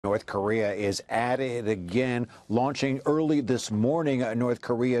North Korea is at it again, launching early this morning, North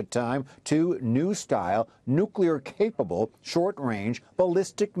Korea time, 2 new-style, nuclear-capable, short-range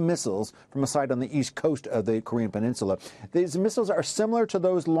ballistic missiles from a site on the east coast of the Korean peninsula. These missiles are similar to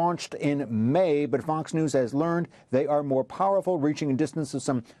those launched in May, but Fox News has learned they are more powerful, reaching a distance of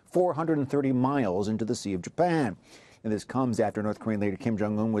some 430 miles into the Sea of Japan. And this comes after North Korean leader Kim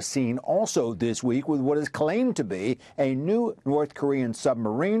Jong Un was seen also this week with what is claimed to be a new North Korean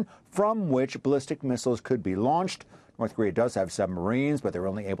submarine from which ballistic missiles could be launched. North Korea does have submarines, but they're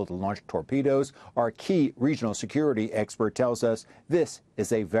only able to launch torpedoes. Our key regional security expert tells us this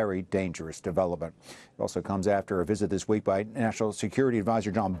is a very dangerous development. It also comes after a visit this week by National Security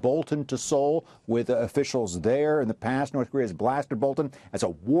Advisor John Bolton to Seoul with officials there. In the past, North Korea has blasted Bolton as a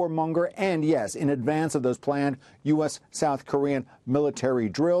warmonger, and yes, in advance of those planned U.S.-South Korean military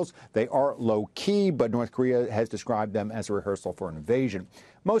drills. They are low-key, but North Korea has described them as a rehearsal for an invasion.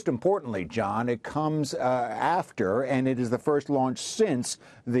 Most importantly, John, it comes after, and it is the first launch since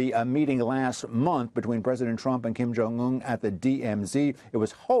the meeting last month between President Trump and Kim Jong Un at the DMZ. It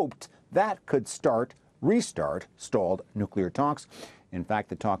was hoped that could restart stalled nuclear talks. In fact,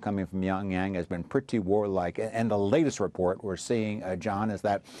 the talk coming from Pyongyang has been pretty warlike. And the latest report we're seeing, John, is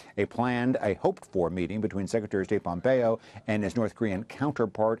that a hoped-for meeting between Secretary of State Pompeo and his North Korean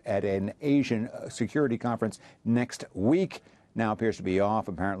counterpart at an Asian security conference next week now appears to be off.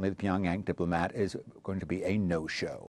 Apparently, the Pyongyang diplomat is going to be a no-show.